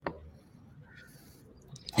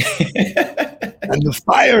And the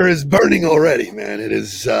fire is burning already, man. It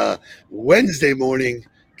is Wednesday morning.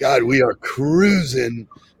 God, we are cruising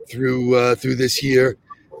through this year.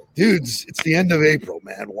 Dudes, it's the end of April,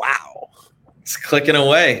 man. Wow. It's clicking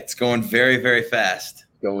away. It's going very, very fast.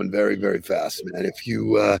 Going very, very fast, man. If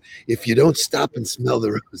you don't stop and smell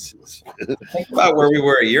the roses. Think about where we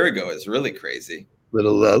were a year ago. It's really crazy.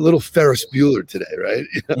 Little Ferris Bueller today, right?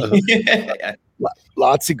 Yeah.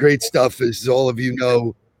 Lots of great stuff. As all of you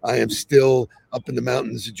know, I am still up in the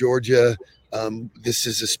mountains of Georgia. This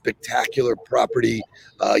is a spectacular property.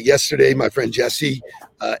 Yesterday, my friend Jesse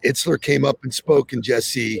Itzler came up and spoke, and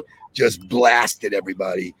Jesse just blasted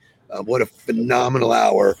everybody. What a phenomenal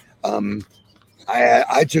hour.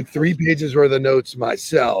 I took 3 pages worth of notes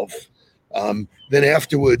myself. Then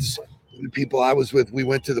afterwards, the people I was with, we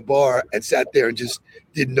went to the bar and sat there and just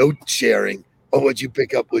did note sharing. Oh, what'd you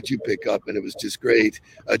pick up? What'd you pick up? And it was just great.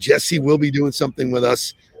 Jesse will be doing something with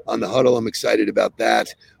us on the huddle. I'm excited about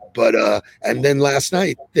that. But and then last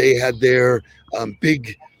night they had their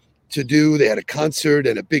big to do. They had a concert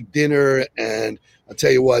and a big dinner. And I'll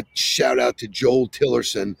tell you what, shout out to Joel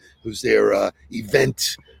Tillerson, who's their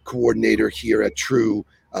event coordinator here at True.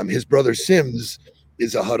 His brother Sims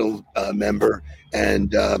is a huddle member.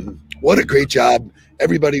 And what a great job.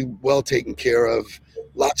 Everybody well taken care of.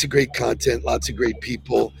 Lots of great content, lots of great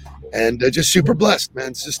people, and just super blessed, man.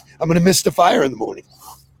 It's just, I'm going to miss the fire in the morning.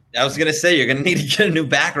 I was going to say, you're going to need to get a new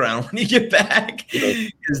background when you get back. You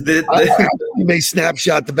may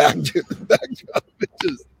snapshot the backdrop.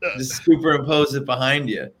 Just superimpose it behind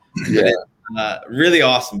you. Yeah. Really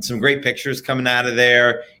awesome. Some great pictures coming out of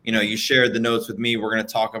there. You know, you shared the notes with me. We're going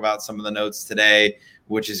to talk about some of the notes today,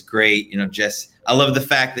 which is great. You know, I love the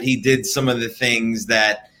fact that he did some of the things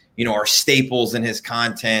that, you know, are staples in his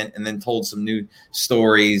content, and then told some new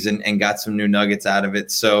stories and got some new nuggets out of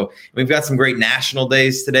it. So we've got some great national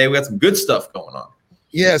days today. We got some good stuff going on.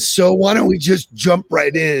 Yeah. So why don't we just jump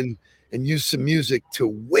right in and use some music to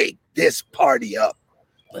wake this party up?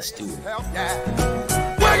 Let's do it.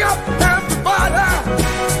 Wake up, everybody.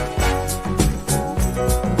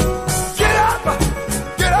 Get up,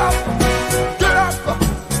 get up, get up,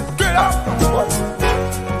 get up.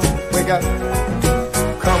 Wake up.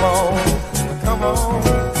 Come on.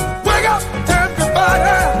 Wake up,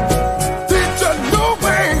 everybody. Teach a new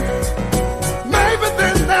way. Maybe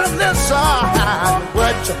then they'll listen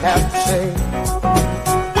what you have to say.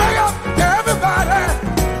 Wake up, everybody.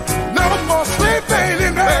 No more sleeping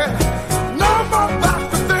in bed. No more about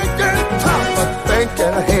to thinking, time of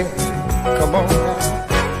thinking ahead. Come on now.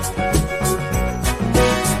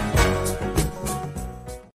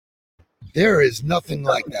 There is nothing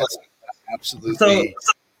like that. Absolutely. So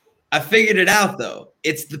I figured it out, though.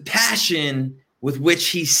 It's the passion with which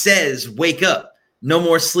he says, wake up, no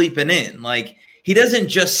more sleeping in. Like, he doesn't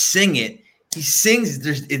just sing it. He sings,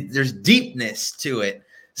 there's deepness to it.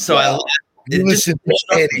 So I love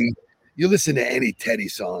it. You listen to any Teddy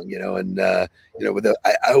song, you know, and, you know,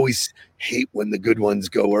 I always hate when the good ones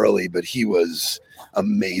go early, but he was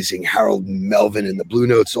amazing. Harold Melvin and the Blue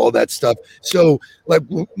Notes, all that stuff. So like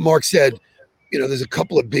Mark said, you know, there's a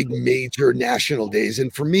couple of big major national days.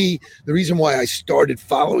 And for me, the reason why I started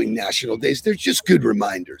following national days, they're just good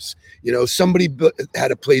reminders. You know, somebody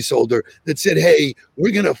had a placeholder that said, hey,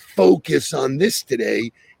 we're going to focus on this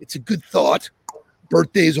today. It's a good thought.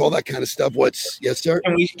 Birthdays, all that kind of stuff. Yes, sir?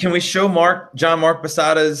 Can we show John Mark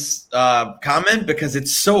Basada's comment? Because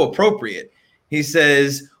it's so appropriate. He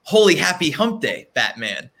says, holy happy hump day,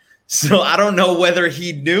 Batman. So I don't know whether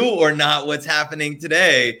he knew or not what's happening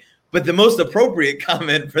today, but the most appropriate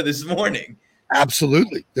comment for this morning.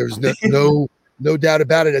 Absolutely. There's no doubt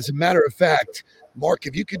about it. As a matter of fact, Mark,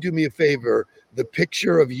 if you could do me a favor, the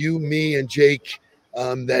picture of you, me, and Jake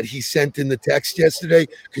that he sent in the text yesterday,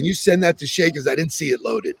 can you send that to Shay? Because I didn't see it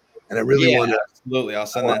loaded. And I really want to. Absolutely. I'll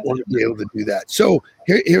send that to be able to do that. So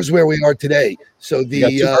here's where we are today. So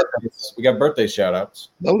we got birthday shout outs.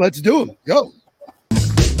 No, let's do them. Go.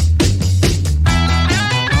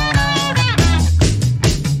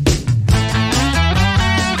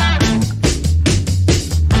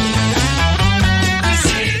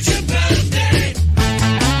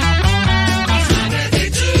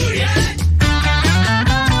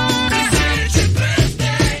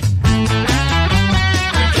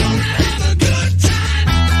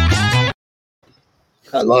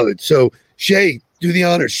 I love it. So, Shay, do the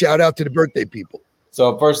honors. Shout out to the birthday people.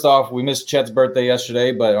 So, first off, we missed Chet's birthday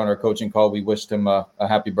yesterday, but on our coaching call, we wished him a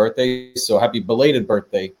happy birthday. So, happy belated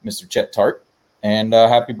birthday, Mr. Chet Tart. And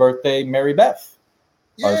happy birthday, Mary Beth,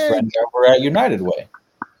 our friend over at United Way.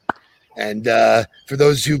 And for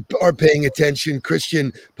those who are paying attention,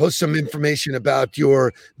 Christian, post some information about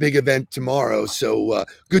your big event tomorrow. So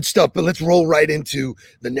good stuff. But let's roll right into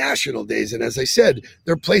the national days. And as I said,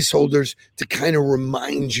 they're placeholders to kind of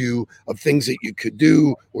remind you of things that you could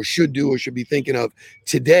do or should be thinking of.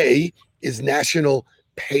 Today is National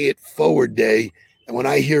Pay It Forward Day. And when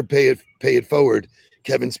I hear Pay It Forward,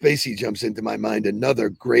 Kevin Spacey jumps into my mind. Another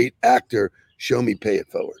great actor. Show me Pay It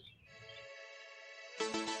Forward.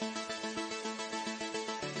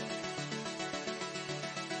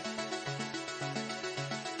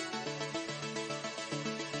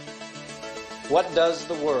 What does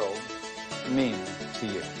the world mean to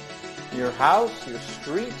you? Your house, your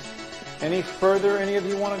street? Any further any of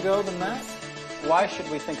you want to go than that? Why should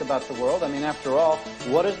we think about the world? I mean, after all,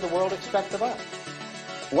 what does the world expect of us?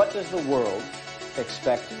 What does the world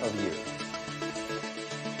expect of you?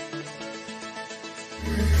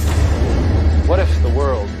 What if the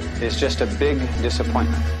world is just a big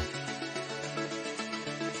disappointment?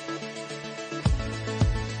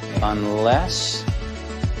 Unless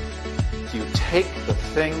you take the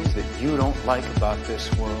things that you don't like about this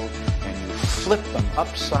world and you flip them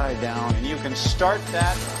upside down, and you can start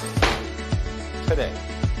that today.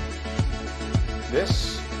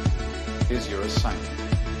 This is your assignment.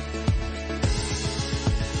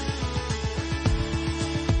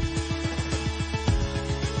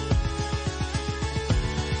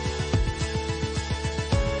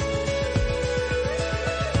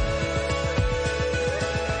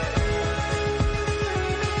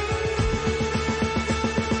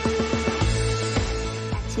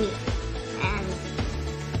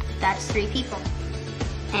 That's 3 people,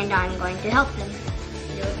 and I'm going to help them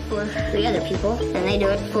do it for 3 other people, then they do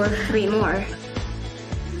it for 3 more.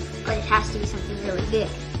 But it has to be something really big,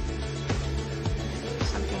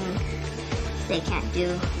 something they can't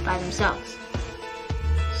do by themselves,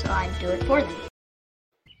 so I do it for them.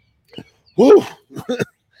 Woo!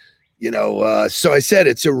 So I said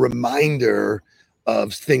it's a reminder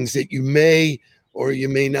of things that you may or you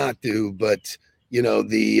may not do, but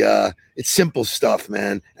it's simple stuff,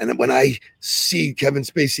 man. And when I see Kevin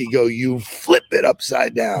Spacey go, you flip it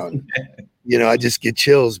upside down, I just get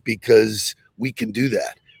chills because we can do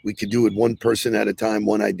that. We can do it one person at a time,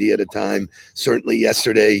 one idea at a time. Certainly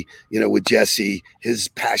yesterday, with Jesse, his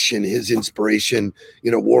passion, his inspiration,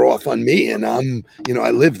 wore off on me, and I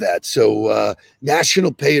live that. So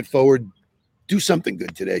National Pay It Forward, do something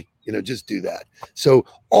good today. Just do that. So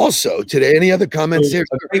also today, any other comments here?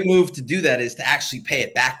 A great move to do that is to actually pay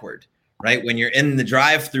it backward, right? When you're in the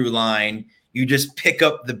drive-through line, you just pick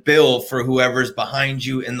up the bill for whoever's behind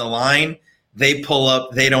you in the line. They pull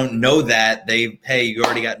up. They don't know that. Hey, you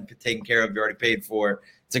already got taken care of. You already paid for.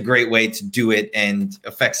 It's a great way to do it and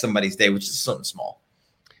affect somebody's day, which is something small.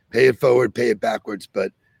 Pay it forward, pay it backwards,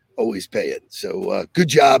 but always pay it. So good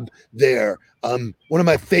job there. One of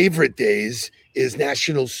my favorite days is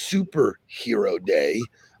National Superhero Day.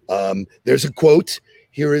 There's a quote.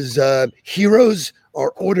 Here is, heroes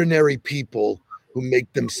are ordinary people who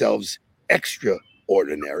make themselves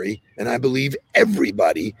extraordinary. And I believe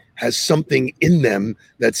everybody has something in them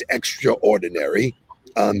that's extraordinary.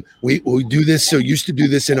 We do this. So used to do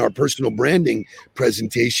this in our personal branding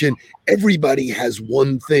presentation. Everybody has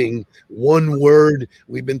one thing, one word.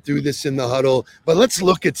 We've been through this in the huddle, but let's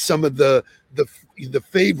look at some of the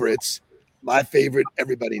favorites. My favorite,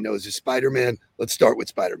 everybody knows, is Spider-Man. Let's start with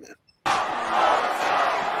Spider-Man.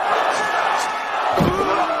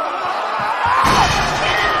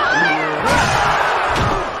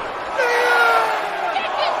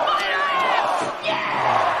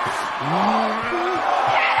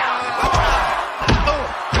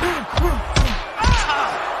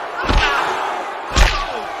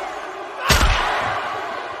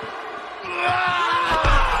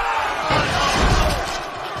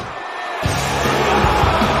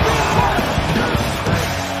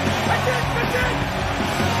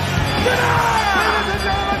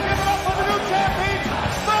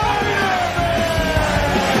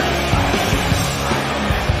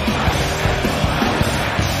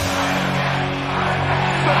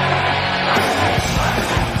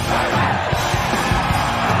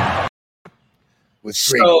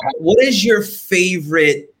 So what is your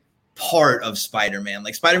favorite part of Spider-Man?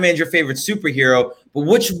 Like, Spider-Man's your favorite superhero, but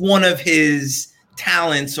which one of his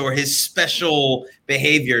talents or his special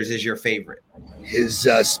behaviors is your favorite? His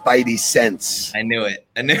spidey sense. I knew it.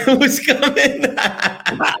 I knew it was coming. There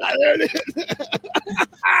it is.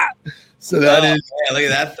 So that is. Man, look at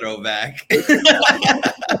that throwback.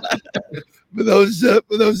 For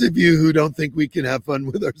those of you who don't think we can have fun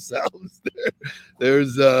with ourselves,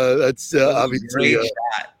 that's obviously great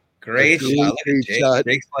shot. Great shot. Look at Jake. Shot.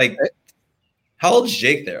 Jake's like How old is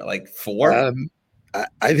Jake there? Like 4?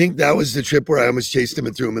 I think that was the trip where I almost chased him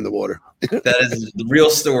and threw him in the water. That is the real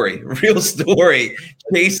story. Real story.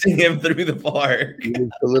 Chasing him through the park. He was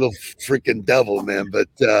a little freaking devil, man. But,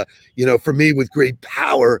 for me, with great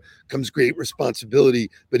power comes great responsibility.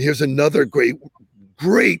 But here's another great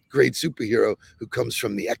superhero who comes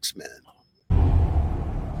from the X-Men.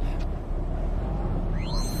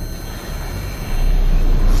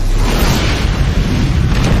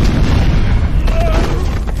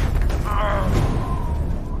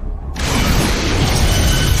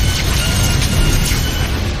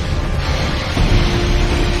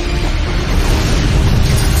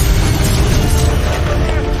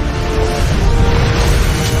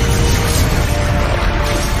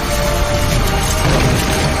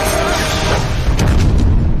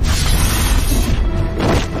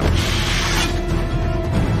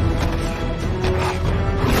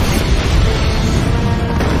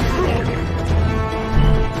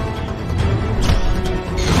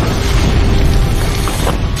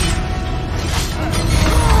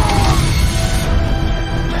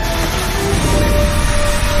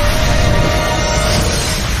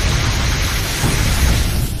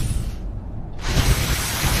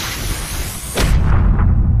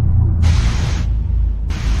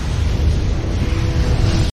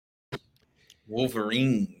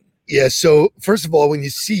 Wolverine. Yeah, so first of all, when you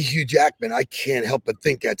see Hugh Jackman, I can't help but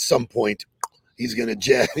think at some point he's going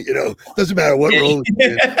to, doesn't matter what role he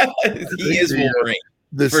is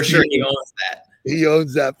Wolverine. For sure, he owns that. He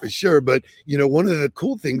owns that for sure. But, one of the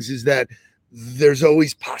cool things is that there's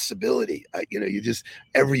always possibility. You just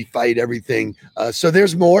every fight, everything. So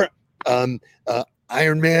there's more.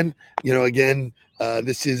 Iron Man, again,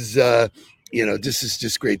 this is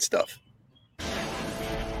just great stuff.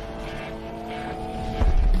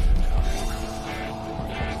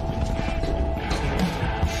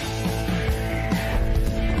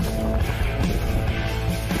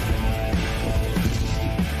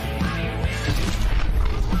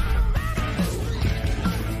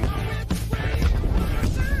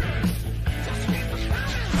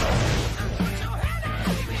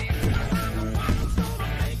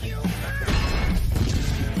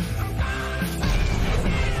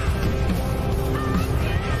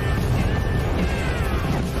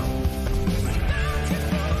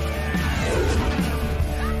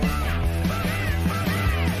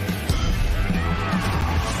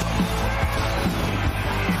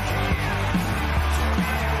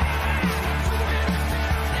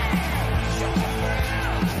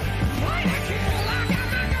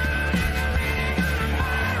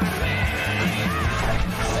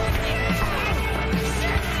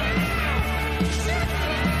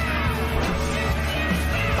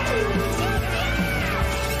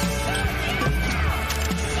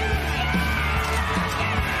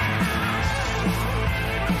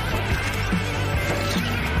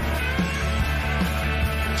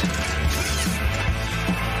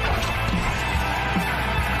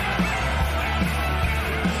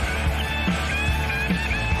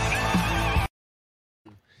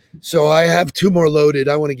 So I have 2 more loaded.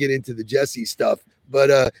 I want to get into the Jesse stuff.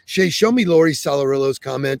 But Shay, show me Lori Salarillo's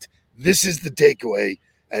comment. This is the takeaway.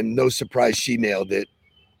 And no surprise, she nailed it.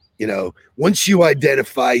 Once you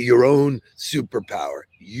identify your own superpower,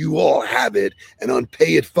 you all have it. And on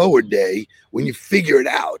Pay It Forward Day, when you figure it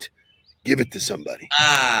out, give it to somebody.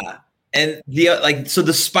 And the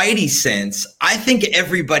Spidey sense, I think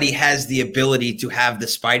everybody has the ability to have the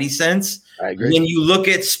Spidey sense. I agree. When you look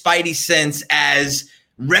at Spidey sense as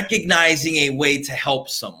recognizing a way to help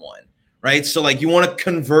someone, right? So you want to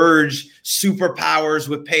converge superpowers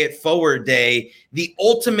with Pay It Forward Day. The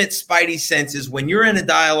ultimate Spidey sense is when you're in a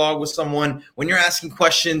dialogue with someone, when you're asking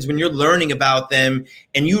questions, when you're learning about them,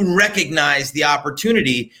 and you recognize the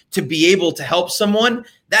opportunity to be able to help someone.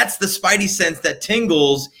 That's the Spidey sense that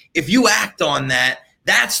tingles. If you act on that,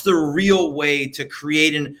 that's the real way to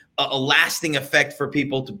create a lasting effect for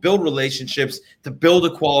people, to build relationships, to build a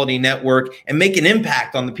quality network, and make an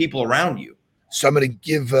impact on the people around you. So I'm going to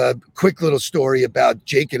give a quick little story about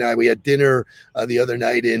Jake and I. We had dinner the other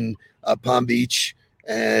night in Palm Beach,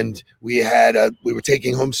 and we were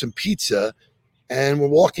taking home some pizza, and we're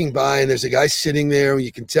walking by, and there's a guy sitting there.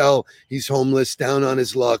 You can tell he's homeless, down on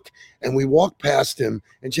his luck. And we walk past him,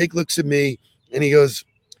 and Jake looks at me, and he goes,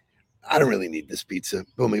 I don't really need this pizza.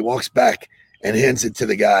 Boom, he walks back and hands it to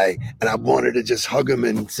the guy. And I wanted to just hug him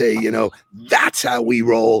and say, that's how we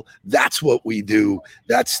roll. That's what we do.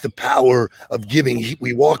 That's the power of giving.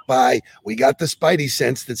 We walked by, we got the Spidey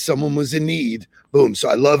sense that someone was in need. Boom. So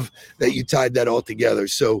I love that you tied that all together.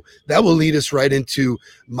 So that will lead us right into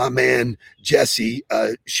my man, Jesse.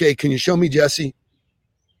 Shay, can you show me Jesse?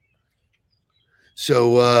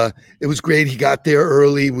 So it was great. He got there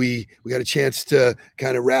early. We got a chance to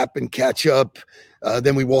kind of wrap and catch up.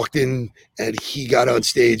 Then we walked in and he got on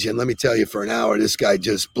stage. And let me tell you, for an hour, this guy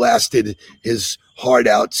just blasted his heart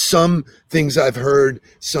out. Some things I've heard,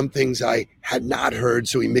 some things I had not heard.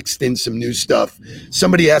 So he mixed in some new stuff.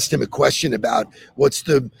 Somebody asked him a question about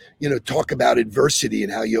talk about adversity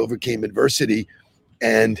and how you overcame adversity.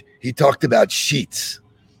 And he talked about sheets.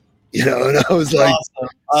 And I was like, awesome.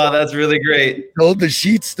 Oh, that's really great. Told the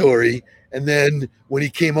sheet story. And then when he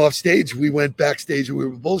came off stage, we went backstage and we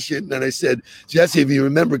were bullshitting. And I said, Jesse, if you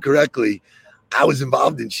remember correctly, I was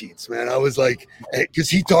involved in sheets, man. I was like, because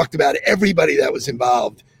he talked about it. Everybody that was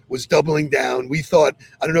involved was doubling down. We thought,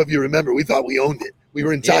 I don't know if you remember, we thought we owned it. We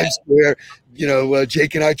were in Times Square.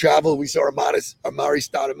 Jake and I traveled. We saw Amari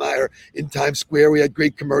Stoudemire in Times Square. We had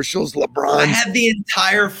great commercials. LeBron. I had the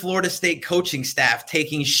entire Florida State coaching staff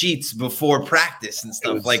taking sheets before practice and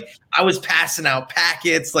stuff. I was passing out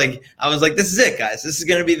packets. I was like, this is it, guys. This is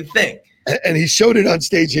going to be the thing. And he showed it on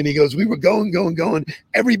stage and he goes, we were going.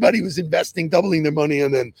 Everybody was investing, doubling their money.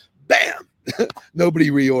 And then bam, nobody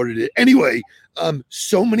reordered it. Anyway,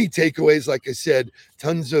 so many takeaways. Like I said,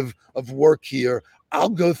 tons of work here. I'll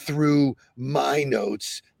go through my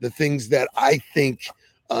notes, the things that I think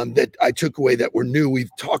that I took away that were new. We've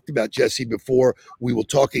talked about Jesse before. We will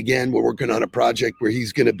talk again. We're working on a project where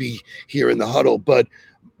he's going to be here in the huddle. But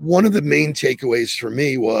one of the main takeaways for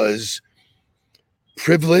me was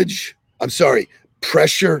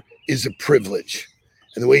pressure is a privilege.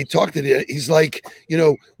 And the way he talked to it, he's like,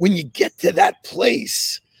 when you get to that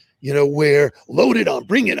place, where load it on,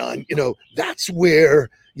 bring it on, that's where,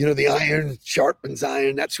 the iron sharpens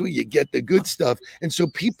iron. That's where you get the good stuff. And so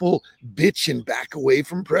people bitch and back away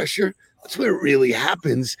from pressure. That's where it really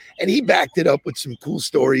happens. And he backed it up with some cool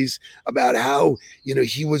stories about how,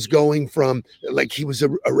 he was going from, he was a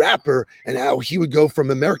rapper, and how he would go from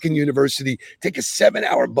American University, take a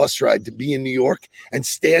 7-hour bus ride to be in New York and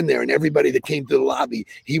stand there. And everybody that came to the lobby,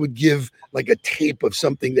 he would give a tape of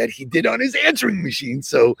something that he did on his answering machine.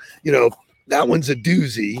 So, that one's a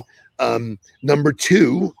doozy. Number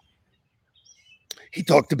two, he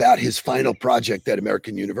talked about his final project at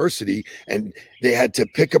American University, and they had to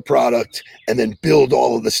pick a product and then build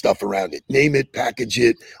all of the stuff around it, name it, package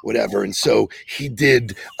it, whatever. And so he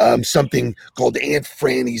did something called Aunt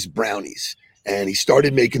Franny's Brownies. And he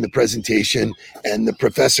started making the presentation, and the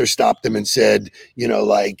professor stopped him and said,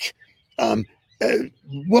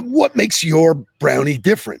 what makes your brownie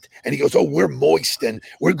different? And he goes, oh, we're moist and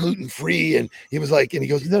we're gluten-free. And he was like, and he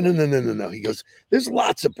goes, no. He goes, there's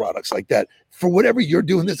lots of products like that. For whatever you're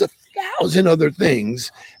doing, there's 1,000 other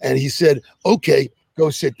things. And he said, okay, go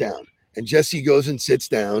sit down. And Jesse goes and sits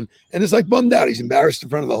down and is bummed out. He's embarrassed in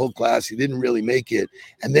front of the whole class. He didn't really make it.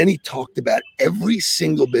 And then he talked about every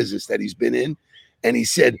single business that he's been in. And he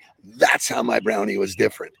said, that's how my brownie was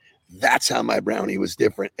different. That's how my brownie was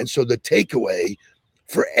different. And so the takeaway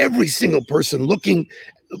for every single person looking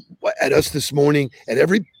at us this morning, at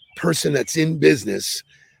every person that's in business,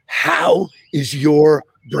 how is your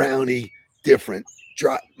brownie different?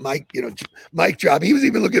 Mike drop. He was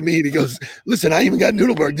even looking at me and he goes, listen, I even got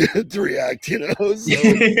Noodleberg to react,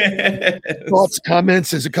 So thoughts, comments,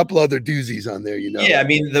 there's a couple other doozies on there, Yeah, I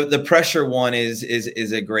mean, the pressure one is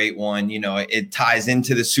a great one. It ties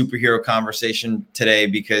into the superhero conversation today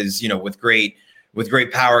because, with great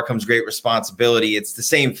power comes great responsibility. It's the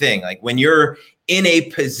same thing. When you're in a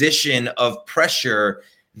position of pressure,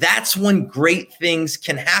 that's when great things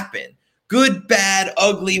can happen. Good, bad,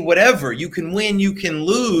 ugly, whatever. You can win, you can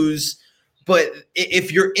lose. But if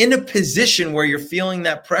you're in a position where you're feeling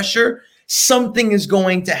that pressure, something is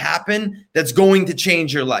going to happen that's going to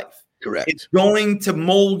change your life. Correct. It's going to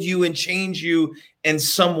mold you and change you in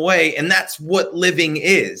some way. And that's what living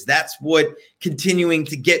is. That's what continuing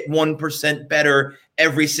to get 1% better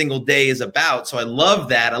every single day is about. So I love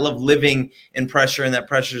that. I love living in pressure, and that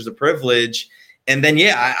pressure is a privilege. And then,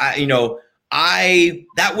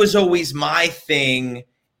 that was always my thing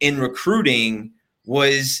in recruiting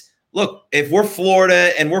was, look, if we're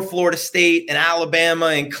Florida and we're Florida State and Alabama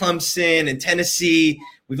and Clemson and Tennessee,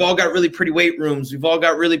 we've all got really pretty weight rooms. We've all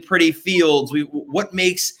got really pretty fields. What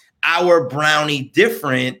makes our brownie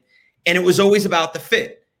different? And it was always about the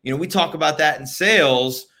fit. We talk about that in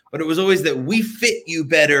sales, but it was always that we fit you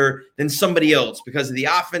better than somebody else because of the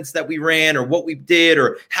offense that we ran or what we did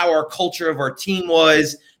or how our culture of our team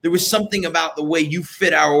was. There was something about the way you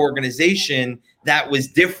fit our organization that was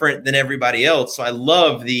different than everybody else. So I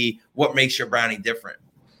love what makes your brownie different.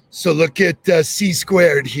 So look at C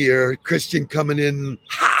Squared here. Christian coming in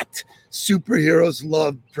hot. Superheroes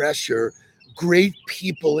love pressure. Great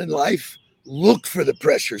people in life look for the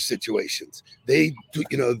pressure situations. They do,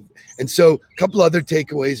 and so a couple other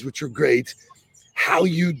takeaways, which are great. How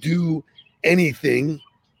you do anything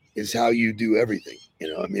is how you do everything.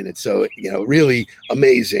 It's so, really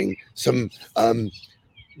amazing.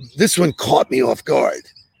 This one caught me off guard.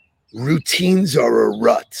 Routines are a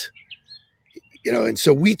rut. And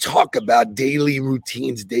so we talk about daily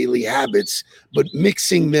routines, daily habits, but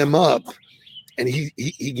mixing them up. And he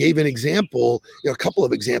gave an example, a couple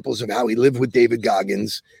of examples of how he lived with David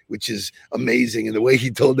Goggins, which is amazing. And the way he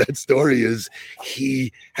told that story is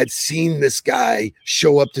he had seen this guy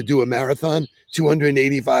show up to do a marathon,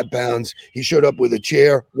 285 pounds. He showed up with a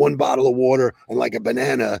chair, one bottle of water, and like a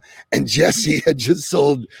banana. And Jesse had just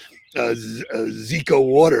sold Zico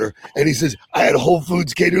water, and he says, I had Whole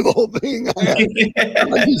Foods cater the whole thing. I had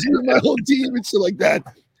my whole team and shit like that.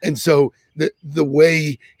 And so the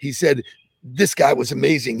way he said, this guy was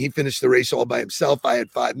amazing. He finished the race all by himself. I had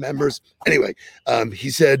 5 members. Anyway, he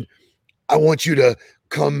said, I want you to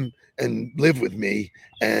come and live with me.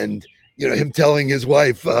 And him telling his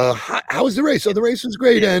wife, how was the race? Oh, the race was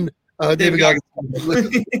great. And David Goggins.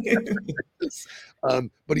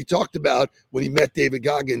 But he talked about when he met David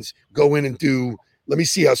Goggins, go in and do, let me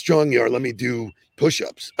see how strong you are. Let me do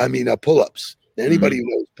pull-ups. Anybody who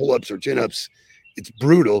knows pull-ups or chin-ups, it's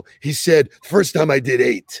brutal. He said, first time I did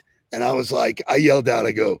 8. And I was like, I yelled out,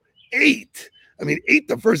 I go, 8. 8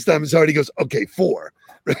 the first time is hard. He goes, okay, 4.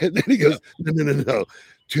 Right? Then he goes, no.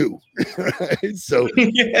 2. Right? So,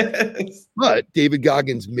 yes. But David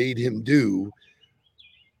Goggins made him do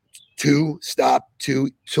 2, stop 2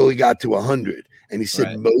 till he got to 100. And he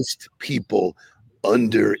said, most people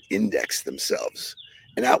under-index themselves.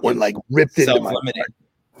 And that one like ripped into my heart.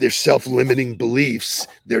 Their self-limiting beliefs,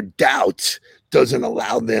 their doubt doesn't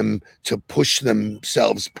allow them to push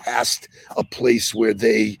themselves past a place where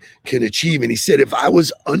they can achieve. And he said, if I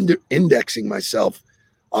was under-indexing myself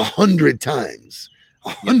 100 times,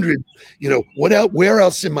 100, what else, where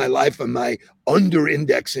else in my life am I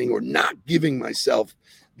under-indexing or not giving myself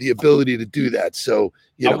the ability to do that? So,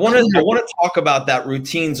 I want to talk about that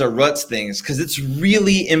routines or ruts things, because it's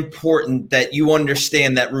really important that you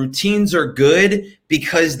understand that routines are good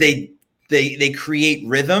because they create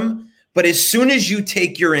rhythm. But as soon as you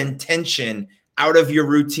take your intention out of your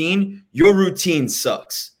routine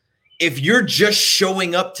sucks. If you're just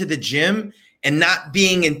showing up to the gym and not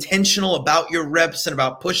being intentional about your reps and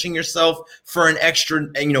about pushing yourself for an extra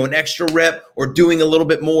rep or doing a little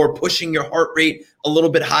bit more, pushing your heart rate a little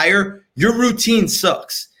bit higher, your routine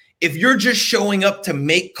sucks. If you're just showing up to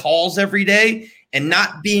make calls every day and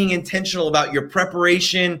not being intentional about your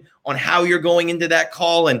preparation on how you're going into that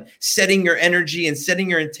call and setting your energy and setting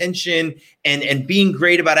your intention and being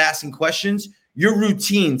great about asking questions, your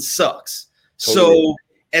routine sucks. Totally. So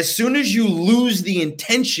as soon as you lose the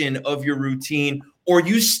intention of your routine or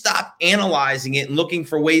you stop analyzing it and looking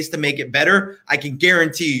for ways to make it better, I can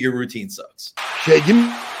guarantee you your routine sucks.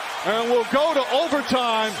 And we'll go to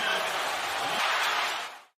overtime.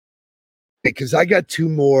 Because I got 2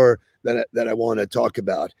 more that I want to talk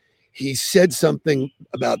about. He said something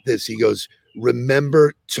about this. He goes,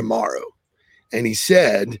 remember tomorrow. And he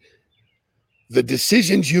said, the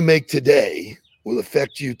decisions you make today will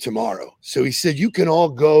affect you tomorrow. So he said, you can all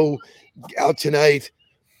go out tonight,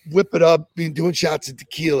 whip it up, be doing shots of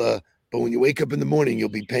tequila, but when you wake up in the morning, you'll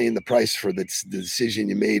be paying the price for the decision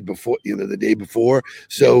you made before, the day before.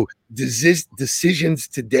 So decisions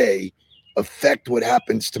today affect what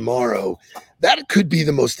happens tomorrow. That could be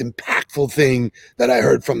the most impactful thing that I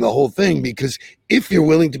heard from the whole thing, because if you're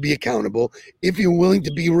willing to be accountable, if you're willing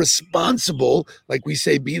to be responsible, like we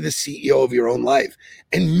say, be the CEO of your own life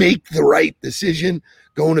and make the right decision,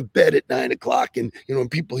 going to bed at 9 o'clock. And, when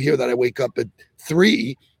people hear that I wake up at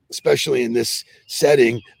 3, especially in this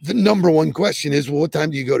setting, the number one question is, well, what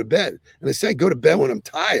time do you go to bed? And I say, I go to bed when I'm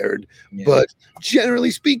tired, but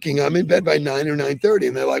generally speaking, I'm in bed by 9 or 9:30.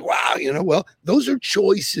 And they're like, wow, well, those are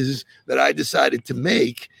choices that I decided to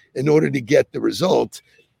make in order to get the result.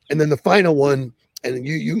 And then the final one, and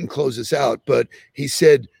you can close this out, but he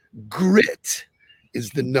said, grit is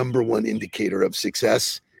the number one indicator of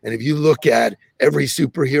success. And if you look at every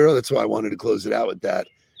superhero, that's why I wanted to close it out with that.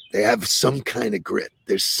 They have some kind of grit.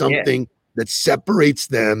 There's something that separates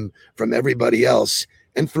them from everybody else.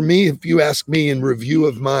 And for me, if you ask me in review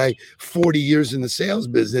of my 40 years in the sales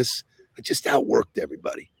business, I just outworked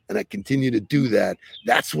everybody. And I continue to do that.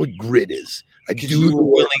 That's what grit is. You were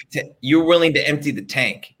willing to empty the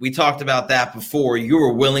tank. We talked about that before. You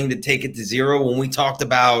were willing to take it to zero. When we talked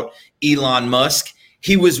about Elon Musk,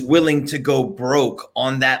 he was willing to go broke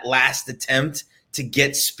on that last attempt to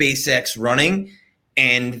get SpaceX running.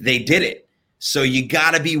 And they did it. So you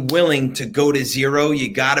got to be willing to go to zero.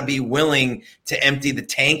 You got to be willing to empty the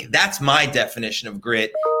tank. That's my definition of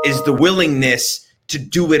grit, is the willingness to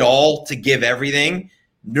do it all, to give everything,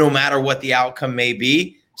 no matter what the outcome may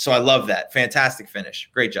be. So I love that. Fantastic finish.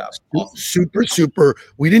 Great job. Awesome. Super, super.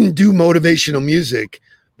 We didn't do motivational music,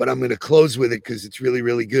 but I'm going to close with it because it's really,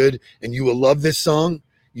 really good. And you will love this song.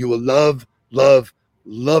 You will love, love,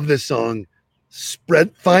 love this song.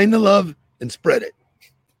 Find the love and spread it.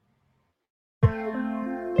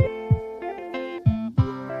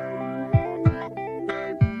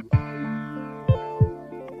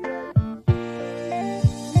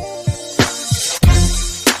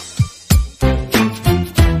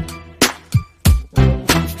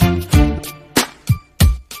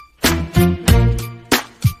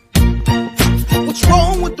 What's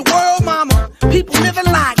wrong with the world, mama? People living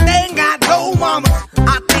like they ain't got no mamas.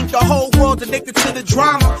 I think the whole world's addicted to the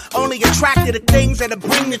drama, only attracted to things that'll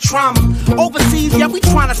bring the trauma. Overseas, yeah, we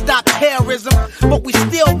trying to stop terrorism, but we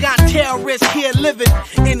still got terrorists here living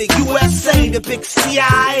in the USA, the big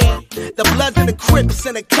CIA, the Bloods and the Crips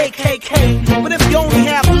and the KKK. But if you only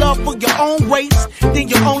have love for your own race, then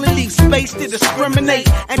you only leave space to discriminate,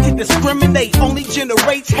 and to discriminate only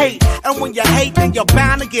generates hate. And when you hate, then you're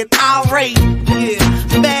bound to get irate.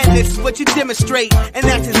 Yeah, madness is what you demonstrate, and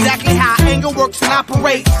that's exactly how anger works and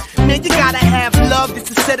operates. Man, you gotta have love just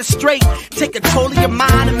to set it straight. Take control of your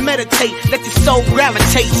mind and meditate. Let your soul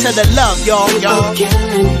gravitate to the love, y'all. People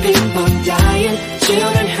killing, people dying,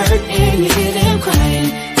 children hurt and you hear them crying.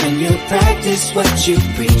 When you practice what you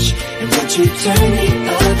preach and what you turn the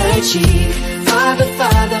other cheek. Father,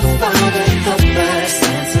 Father, Father, help us,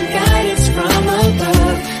 send some guidance from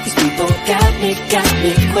above. These people got me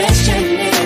questioning.